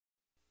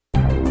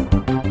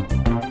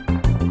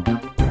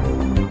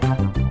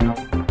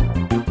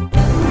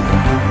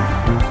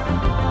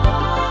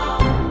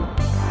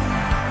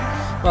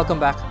Welcome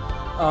back.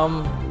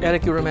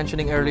 Eric, you were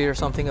mentioning earlier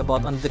something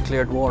about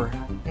undeclared war.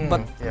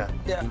 But,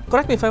 yeah,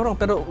 correct me if I'm wrong,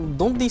 pero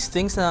don't these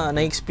things na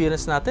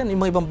na-experience natin,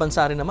 yung mga ibang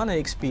bansa rin naman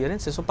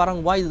na-experience. So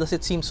parang why does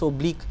it seem so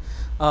bleak,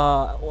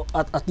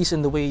 at least in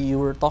the way you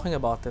were talking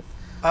about it?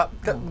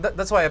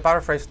 That's why I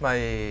paraphrased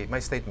my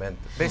statement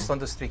based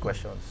on those three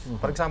questions.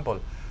 For example,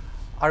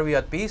 are we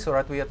at peace or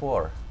are we at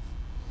war?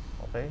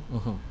 Okay?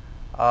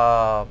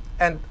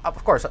 And of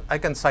course, I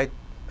can cite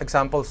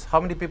examples.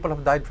 How many people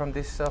have died from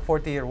this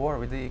 40-year war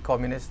with the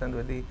communists and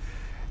with the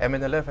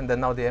MNLF and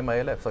then now the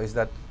MILF? So is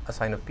that a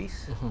sign of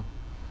peace?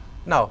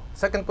 Now,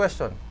 second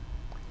question.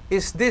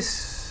 Is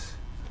this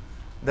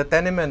the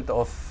tenement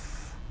of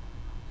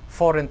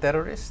foreign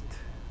terrorists?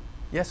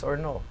 Yes or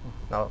no?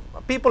 Now,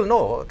 people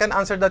know, can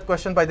answer that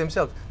question by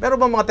themselves. Meron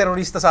bang mga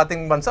terorista sa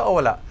ating bansa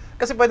o wala?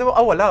 Kasi pwede mo,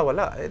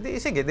 wala.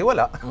 Di, sige, di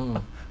wala.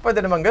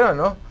 Pwede naman gano'n,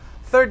 no?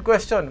 Third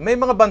question, may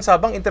mga bansa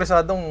bang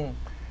interesadong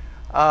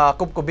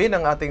kubkubin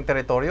ang ating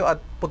teritoryo at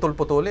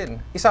putol-putulin?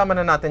 Isama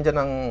na natin dyan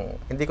ang,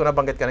 hindi ko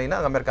nabanggit kanina,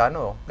 ang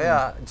Amerikano.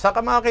 Kaya, saka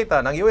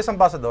makakita ng US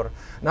Ambassador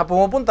na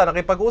pumupunta,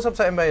 nakipag-usap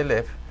sa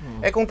MILF,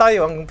 kung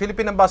tayo, ang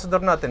Philippine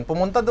Ambassador natin,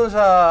 pumunta doon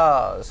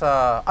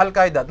sa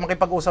Al-Qaeda at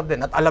makipag-usap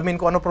din at alamin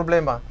kung ano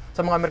problema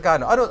sa mga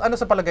Amerikano. Ano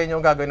sa palagay niyo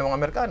ang gagawin ng mga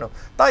Amerikano?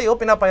 Tayo,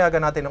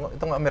 pinapayagan natin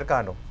itong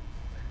Amerikano.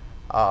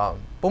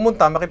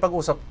 Pumunta,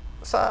 makipag-usap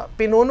sa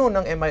pinuno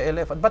ng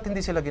MILF. At ba't hindi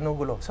sila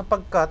ginugulo?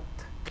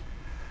 Sapagkat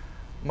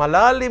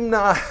malalim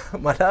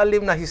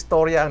na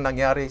historya ang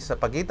nangyari sa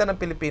pagitan ng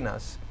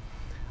Pilipinas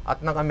at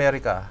ng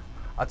Amerika.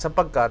 At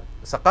sapagkat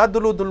sa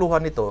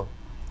kaduluduluhan nito,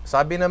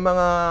 sabi ng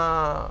mga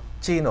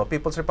Chino,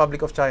 People's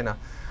Republic of China,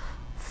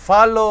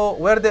 follow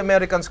where the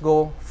Americans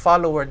go,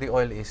 follow where the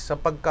oil is.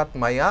 Sapagkat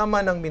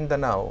mayaman ang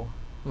Mindanao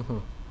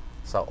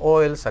sa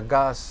oil, sa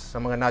gas,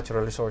 sa mga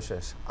natural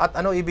resources. At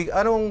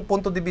anong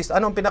punto de vista,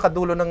 anong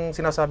pinakadulo ng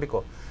sinasabi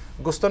ko?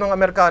 Gusto ng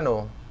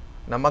Amerikano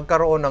na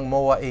magkaroon ng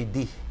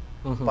MOA-AD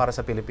para sa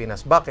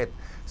Pilipinas. Bakit?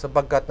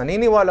 Sapagkat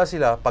naniniwala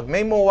sila, pag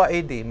may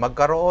MOA-AD,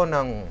 magkaroon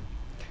ng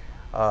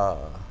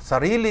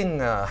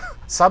sariling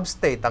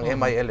substate ang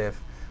MILF,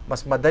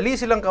 mas madali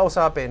silang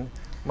kausapin,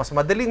 mas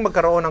madaling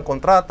magkaroon ng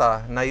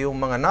kontrata na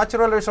yung mga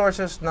natural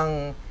resources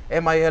ng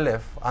MILF,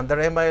 under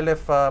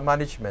MILF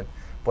management,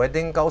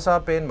 pwedeng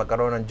kausapin,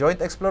 magkaroon ng joint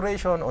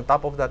exploration. On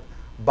top of that,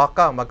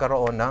 baka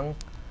magkaroon ng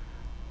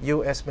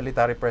US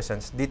military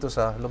presence dito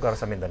sa lugar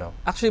sa Mindanao.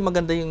 Actually,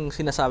 maganda yung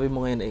sinasabi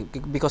mo ngayon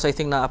because I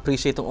think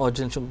na-appreciate ng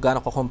audience yung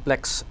gaano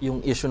ka-complex yung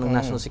issue ng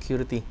national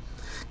security.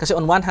 Kasi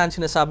on one hand,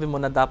 sinasabi mo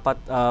na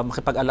dapat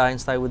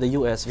makipag-alliance tayo with the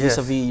US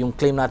vis-a-vis yung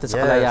claim natin sa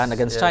kalayaan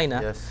against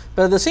China.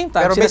 Pero at the same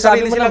time,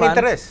 sinasabi mo naman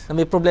na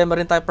may problema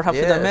rin tayo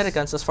perhaps with the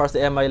Americans as far as the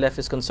MILF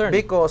is concerned.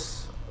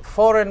 Because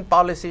foreign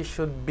policy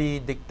should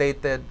be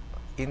dictated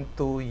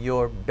into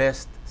your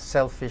best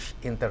selfish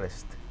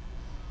interest.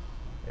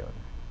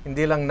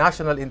 Hindi lang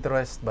national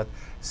interest, but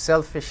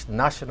selfish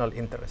national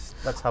interest.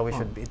 That's how it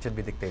should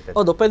be dictated.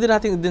 Although, pwede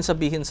natin din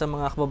sabihin sa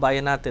mga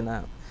kababayan natin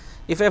na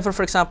if ever,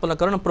 for example,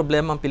 nagkaroon ng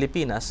problema ang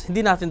Pilipinas,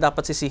 hindi natin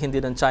dapat sisihin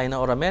din ng China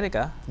or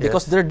America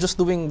because they're just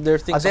doing their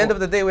things. At the end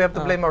of the day, we have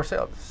to blame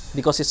ourselves.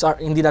 Because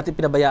hindi natin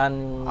pinabayaan.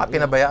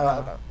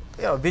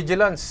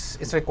 Vigilance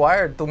is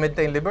required to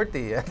maintain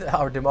liberty and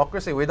our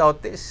democracy.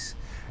 Without this,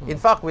 in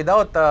fact,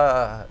 without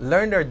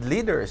learned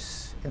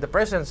leaders in the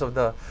presence of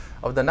the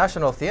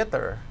national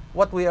theater,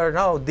 what we are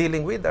now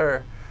dealing with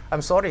are, I'm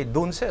sorry,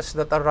 dunces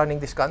that are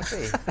running this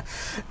country.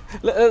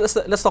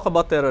 Let's talk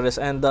about terrorists.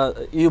 And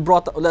you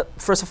brought,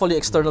 first of all, yung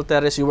external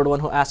terrorists, you were the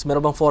one who asked, meron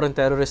bang foreign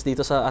terrorists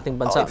dito sa ating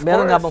bansa?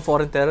 Meron nga bang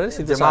foreign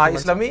terrorists dito sa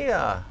ating bansa?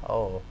 Islamia,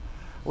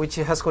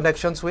 which has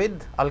connections with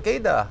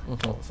Al-Qaeda.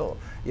 So,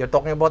 you're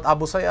talking about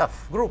Abu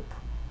Sayyaf group,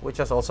 which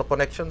has also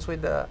connections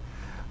with the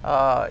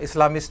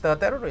Islamist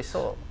terrorists.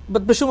 So,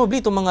 but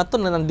presumably, itong mga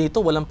to na nandito,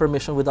 walang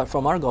permission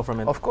from our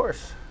government. Of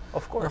course.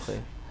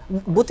 Okay.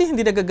 Buti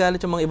hindi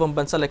nagagalit yung mga ibang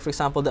bansa, like for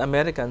example, the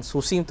Americans,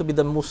 who seem to be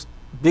the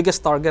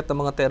biggest target ng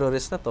mga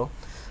terrorists na to.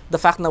 The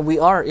fact na we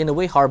are, in a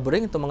way,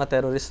 harboring itong mga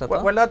terrorists na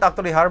to. We're not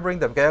actually harboring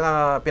them. Kaya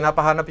nga,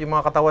 pinapahanap yung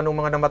mga katawan ng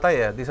mga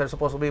namatay. These are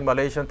supposed to be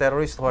Malaysian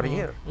terrorists who are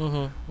here.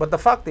 But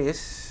the fact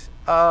is,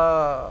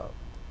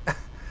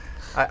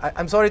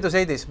 I'm sorry to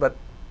say this, but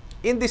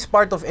in this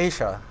part of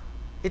Asia,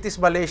 it is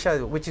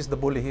Malaysia which is the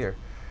bully here.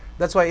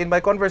 That's why in my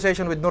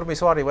conversation with Nur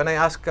Miswari, when I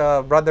asked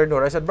Brother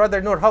Nur, I said,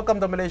 Brother Nur, how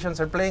come the Malaysians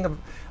are playing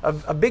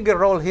a bigger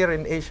role here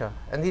in Asia?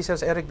 And he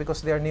says, Eric,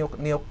 because they are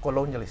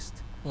neo-colonialist.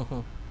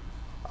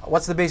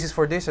 What's the basis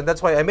for this? And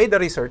that's why I made the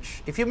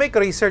research. If you make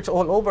research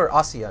all over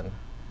ASEAN,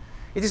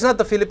 it is not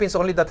the Philippines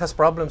only that has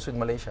problems with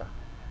Malaysia.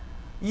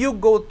 You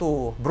go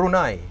to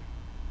Brunei,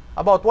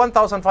 about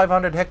 1,500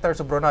 hectares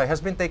of Brunei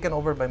has been taken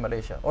over by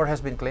Malaysia or has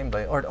been claimed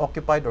by, or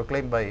occupied or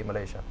claimed by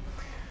Malaysia.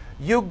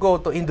 You go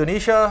to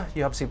Indonesia,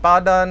 you have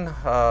Sipadan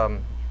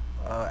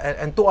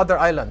and two other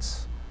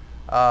islands,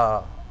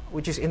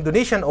 which is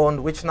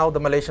Indonesian-owned, which now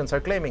the Malaysians are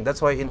claiming. That's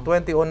why in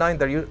 2009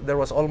 there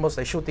was almost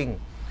a shooting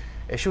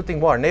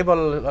war,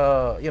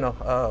 naval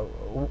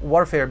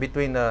warfare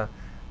between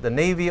the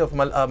Navy of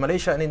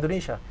Malaysia and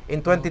Indonesia.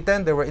 In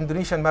 2010, there were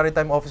Indonesian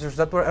maritime officers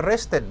that were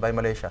arrested by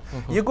Malaysia.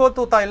 You go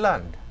to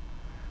Thailand,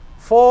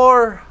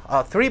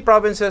 3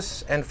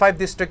 provinces and 5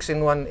 districts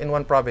in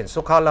one province.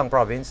 Sukalang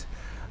province,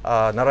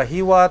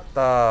 Narahiwat,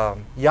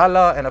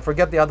 Yala, and I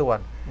forget the other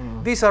one.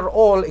 These are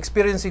all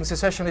experiencing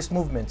secessionist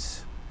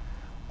movements.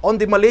 On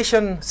the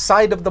Malaysian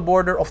side of the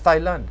border of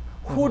Thailand,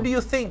 who do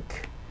you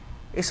think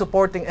is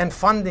supporting and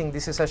funding the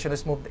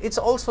secessionist movement? It's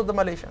also the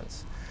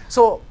Malaysians.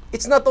 So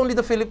it's not only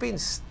the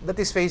Philippines that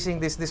is facing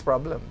this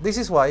problem. This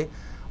is why,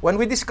 when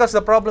we discuss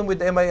the problem with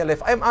the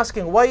MILF, I'm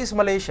asking, why is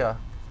Malaysia,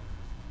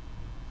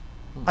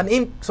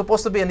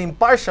 supposed to be an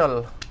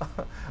impartial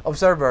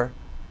observer,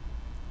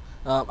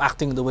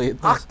 acting the way it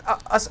is?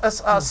 As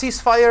a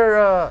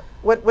ceasefire,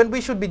 when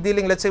we should be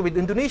dealing, let's say, with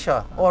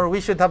Indonesia, or we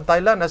should have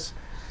Thailand as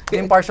the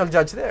impartial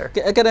judge there.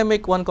 Can I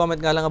make one comment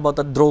nga lang about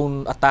the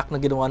drone attack na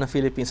ginawa ng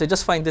Philippines? I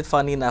just find it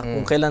funny na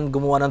kung kailan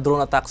gumawa ng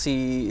drone attack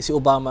si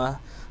Obama,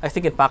 I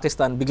think in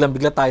Pakistan,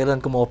 biglang-bigla tayo rin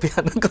kumopia.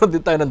 Nagkaroon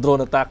din tayo ng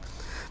drone attack.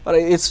 But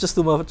it's just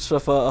too much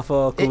of a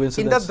coincidence.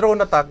 In that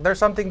drone attack, there's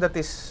something that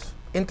is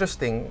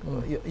interesting,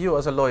 you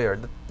as a lawyer,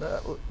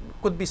 that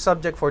could be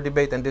subject for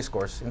debate and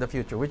discourse in the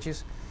future, which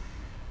is,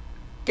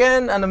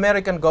 can an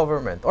American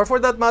government, or for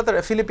that matter,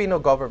 a Filipino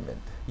government,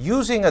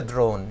 using a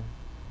drone,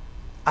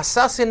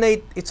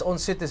 assassinate its own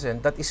citizen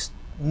that is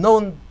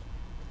known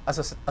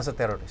as a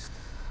terrorist?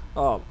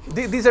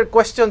 These are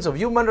questions of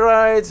human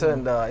rights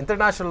and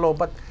international law,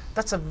 but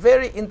that's a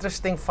very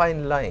interesting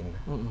fine line.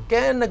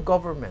 Can a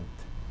government,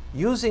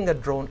 using a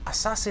drone,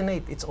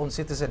 assassinate its own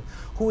citizen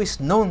who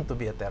is known to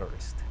be a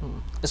terrorist?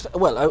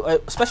 Well, I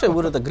especially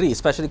wouldn't agree,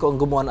 especially kung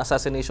gumawa ng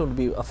assassination would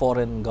be a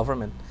foreign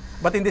government.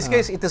 But in this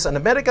case, it is an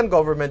American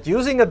government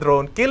using a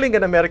drone, killing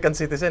an American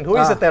citizen who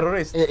is a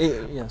terrorist.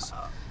 Yes.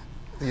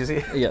 You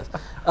see? Yes.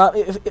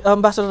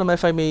 Ambassador Romero,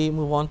 if I may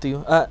move on to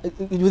you,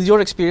 with your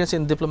experience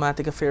in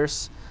diplomatic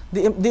affairs,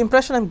 the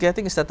impression I'm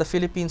getting is that the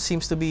Philippines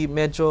seems to be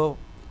medyo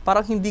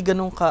parang hindi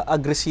ganun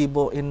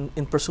ka-agresibo in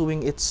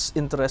pursuing its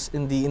interests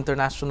in the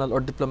international or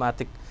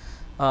diplomatic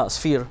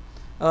sphere.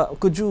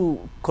 Could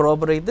you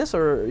corroborate this,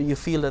 or you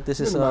feel that this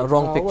is a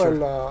wrong picture?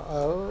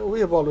 Well, we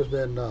have always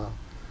been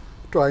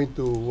trying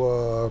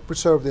to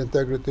preserve the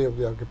integrity of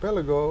the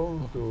archipelago,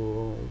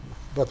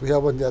 but we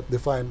haven't yet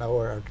defined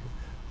the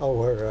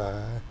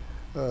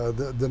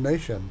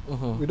nation.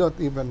 We don't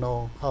even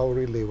know how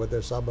really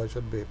whether Sabah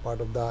should be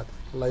part of that,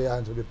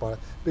 Layan should be part,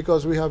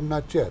 because we have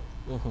not yet,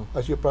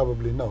 as you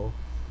probably know,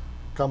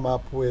 come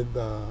up with.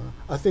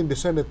 I think the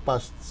Senate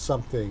passed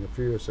something a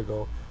few years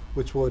ago,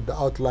 which would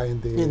outline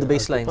the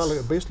baselines.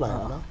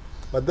 Baseline, no?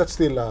 But that's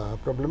still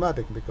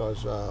problematic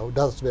because it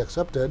has to be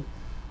accepted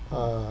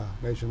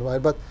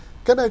nationwide. But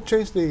can I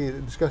change the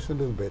discussion a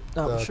little bit?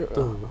 Sure.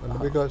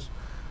 Because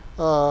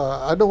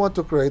I don't want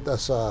to create,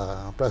 as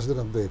president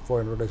of the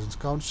Foreign Relations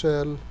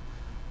Council,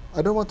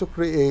 I don't want to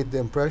create the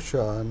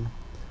impression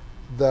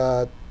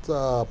that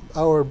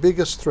our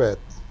biggest threat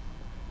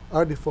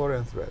are the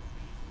foreign threat.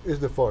 Is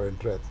the foreign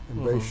threat,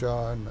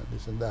 invasion,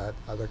 this and that,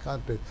 other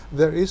countries.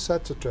 There is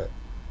such a threat.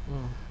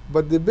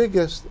 But the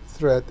biggest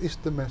threat is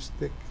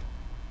domestic.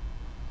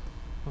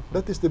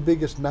 That is the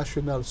biggest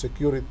national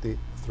security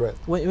threat.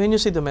 When you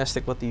say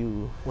domestic, what do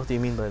you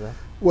mean by that?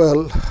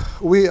 Well,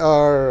 we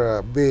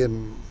are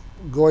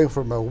going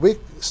from a weak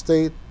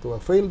state to a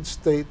failed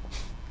state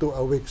to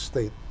a weak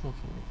state.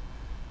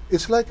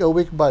 It's like a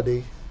weak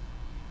body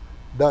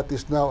that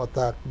is now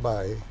attacked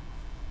by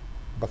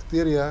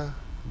bacteria,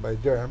 by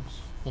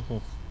germs,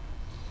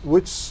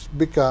 which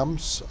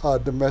becomes a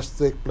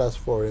domestic plus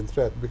foreign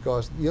threat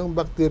because yung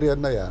bacteria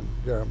na yan,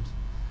 germs,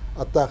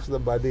 attacks the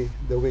body,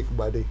 the weak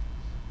body.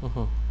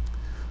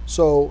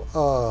 So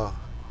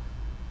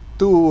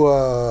to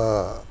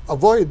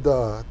avoid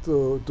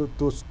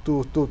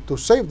to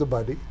save the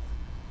body,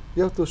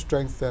 you have to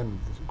strengthen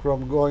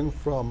from going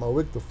from a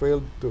weak to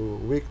failed to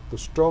weak to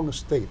strong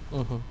state.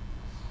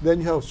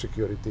 Then you have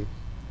security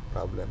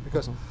problem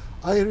because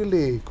I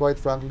really, quite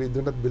frankly,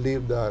 do not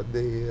believe that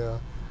the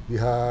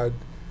jihad,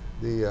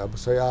 the Abu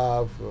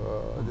Sayyaf,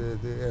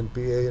 the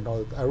NPA, and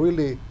all that are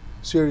really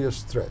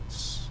serious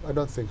threats. I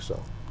don't think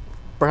so.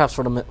 Perhaps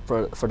for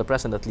the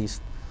present, at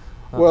least.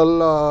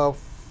 Well,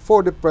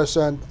 for the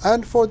present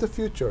and for the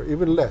future,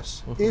 even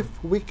less, if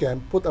we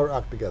can put our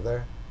act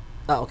together.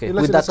 Okay.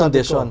 With that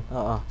condition.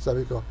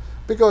 Sabi ko.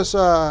 Because,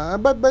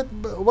 but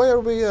why are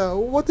we?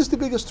 What is the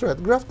biggest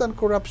threat? Graft and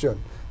corruption.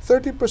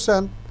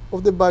 30%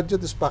 of the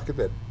budget is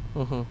pocketed.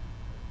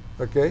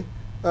 Okay.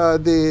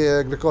 The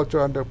agriculture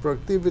under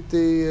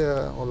productivity,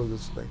 all of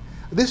this thing.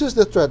 This is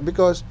the threat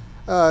because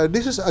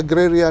this is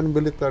agrarian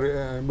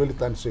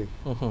militancy.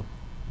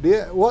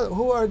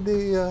 Who are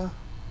the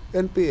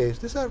NPAs?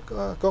 These are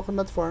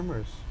coconut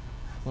farmers.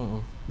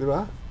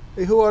 Diba?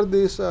 Who are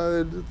these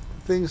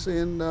things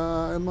in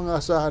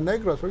mga sa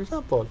Negros, for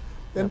example?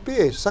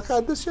 NPAs.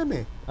 Sakadas yan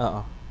eh.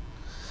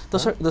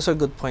 Those are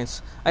good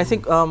points. I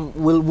think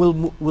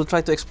we'll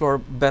try to explore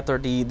better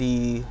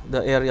the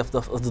area of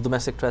the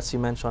domestic threats you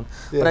mentioned.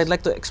 Yes. But I'd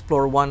like to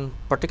explore one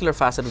particular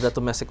facet of that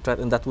domestic threat,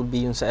 and that would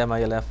be yung sa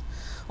MILF.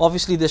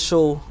 Obviously, this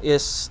show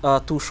is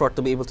too short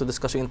to be able to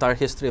discuss the entire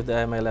history of the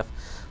MILF.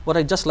 What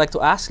I'd just like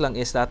to ask lang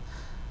is that,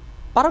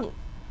 parang,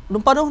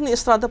 nung panahon ni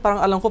Estrada,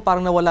 parang alam ko,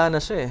 parang nawala na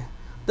siya eh.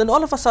 Then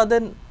all of a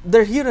sudden,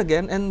 they're here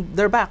again and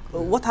they're back.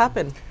 What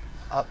happened?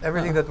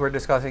 Everything that we're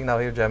discussing now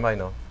here, Jemy,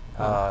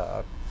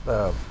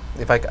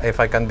 if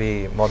I can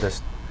be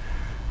modest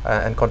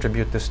and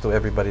contribute this to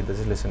everybody that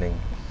is listening,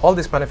 all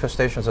these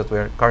manifestations that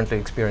we're currently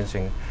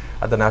experiencing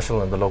at the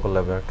national and the local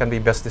level can be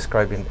best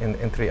described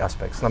in three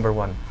aspects. Number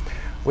one,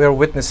 we are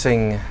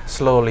witnessing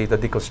slowly the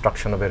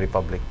deconstruction of a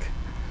republic,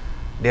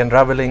 the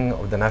unraveling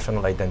of the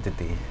national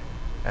identity,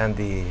 and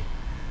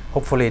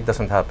hopefully it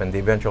doesn't happen, the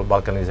eventual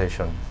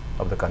balkanization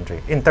of the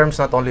country, in terms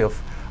not only of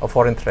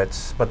foreign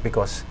threats, but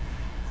because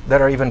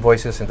there are even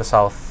voices in the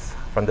south,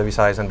 from the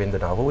Visayas and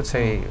Mindanao, who would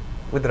say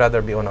we'd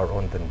rather be on our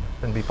own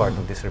than be part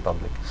of this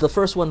republic. The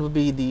first one would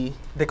be the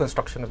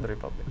deconstruction of the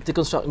republic.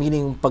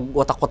 Meaning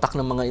pagwatak-watak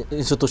ng mga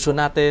institusyon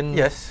natin.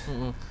 Yes.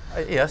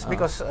 Yes,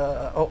 because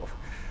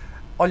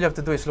all you have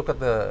to do is look at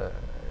the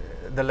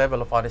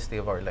level of honesty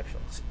of our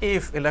elections.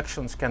 If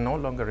elections can no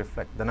longer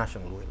reflect the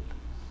national will,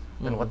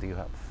 then what do you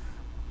have?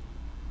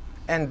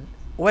 And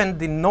when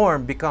the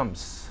norm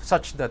becomes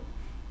such that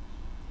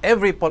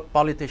every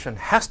politician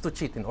has to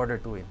cheat in order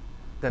to win,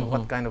 then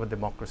what kind of a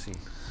democracy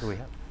do we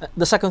have?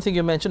 The second thing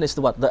you mentioned is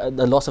the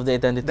loss of the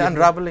identity. The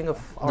unraveling of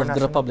our the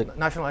republic.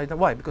 National identity.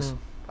 Why? Because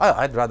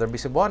I'd rather be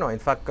Cebuano. In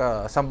fact,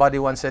 somebody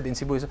once said in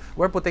Cebu,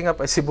 we're putting up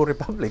a Cebu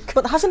Republic.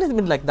 But hasn't it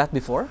been like that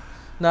before?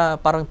 Na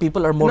parang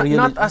people are more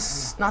not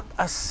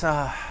as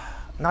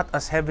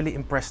heavily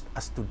impressed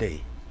as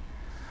today.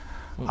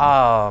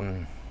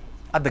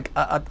 At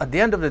the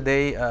end of the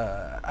day,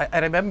 I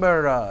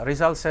remember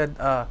Rizal said,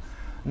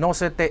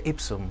 "Nose te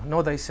ipsum, know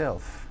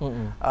thyself."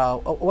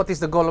 What is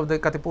the goal of the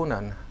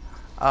Katipunan?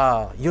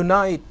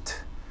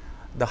 Unite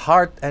the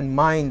heart and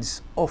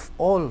minds of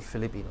all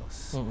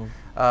Filipinos.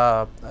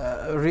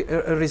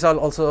 Rizal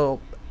also,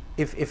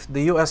 if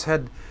the U.S.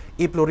 had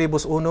e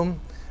pluribus unum,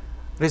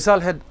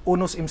 Rizal had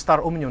unus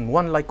imstar omnium,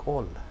 one like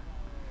all.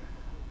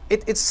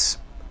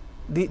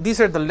 These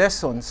are the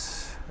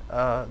lessons,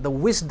 the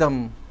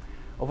wisdom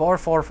of our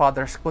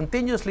forefathers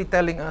continuously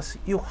telling us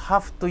you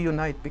have to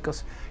unite,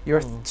 because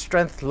your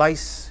strength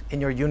lies in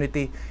your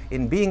unity,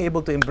 in being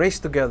able to embrace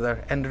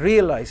together and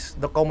realize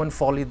the common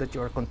folly that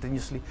you are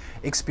continuously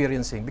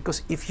experiencing.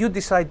 Because if you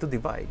decide to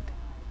divide,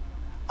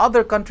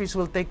 other countries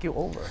will take you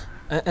over.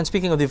 And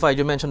speaking of divide,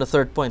 you mentioned the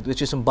third point,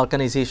 which is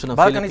balkanization of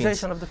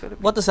Balkanization of the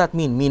Philippines. What does that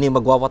mean? Meaning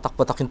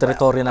magwawatak-watak yung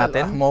territory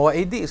natin? MOA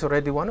AD is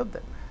already one of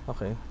them.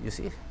 Okay. You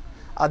see?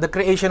 The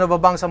creation of a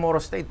Bangsamoro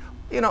state.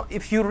 You know,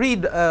 if you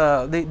read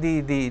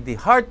the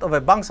heart of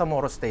a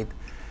Bangsamoro state,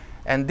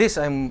 and this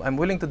I'm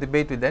willing to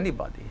debate with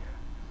anybody,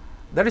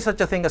 there is such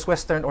a thing as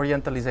Western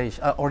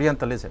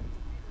Orientalism.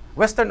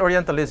 Western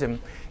Orientalism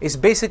is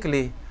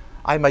basically,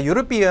 I'm a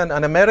European,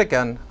 an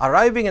American,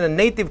 arriving in a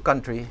native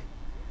country,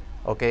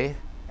 okay,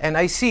 and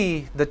I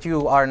see that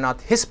you are not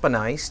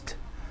Hispanized,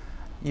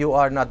 you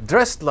are not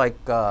dressed like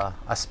a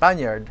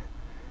Spaniard,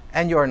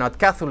 and you are not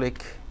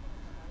Catholic.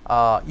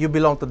 You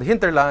belong to the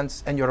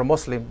hinterlands and you're a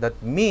Muslim. That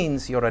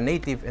means you're a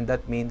native, and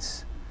that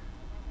means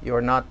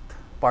you're not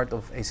part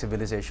of a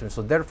civilization.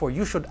 So therefore,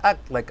 you should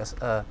act like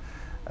a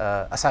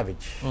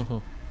savage.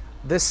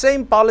 The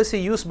same policy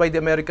used by the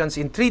Americans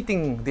in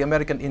treating the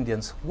American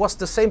Indians was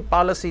the same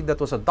policy that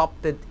was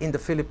adopted in the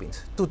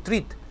Philippines to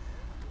treat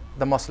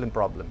the Muslim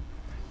problem.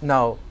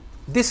 Now,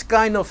 this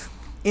kind of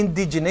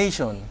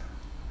indigenation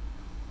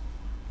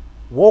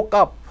woke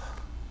up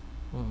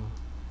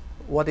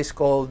what is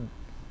called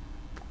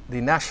the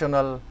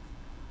national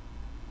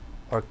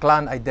or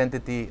clan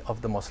identity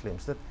of the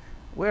Muslims, that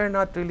we're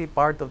not really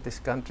part of this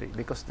country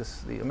because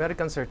the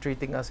Americans are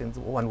treating us in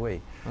one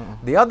way.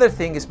 The other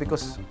thing is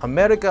because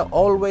America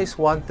always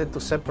wanted to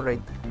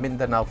separate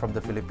Mindanao from the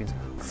Philippines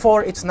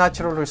for its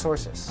natural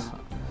resources.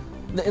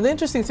 The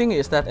interesting thing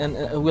is that, and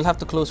we'll have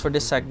to close for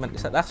this segment,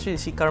 is that actually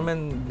si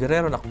Carmen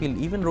Guerrero Nakpil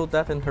even wrote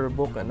that in her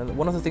book, and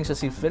one of the things that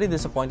she's very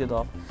disappointed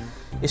of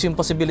is yung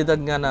posibilidad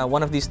nga na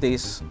one of these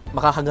days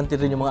makakaganti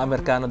rin yung mga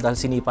Amerikano dahil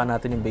sinipa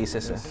natin yung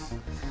bases.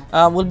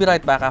 We'll be right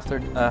back after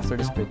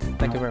this break.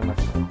 Thank you very much.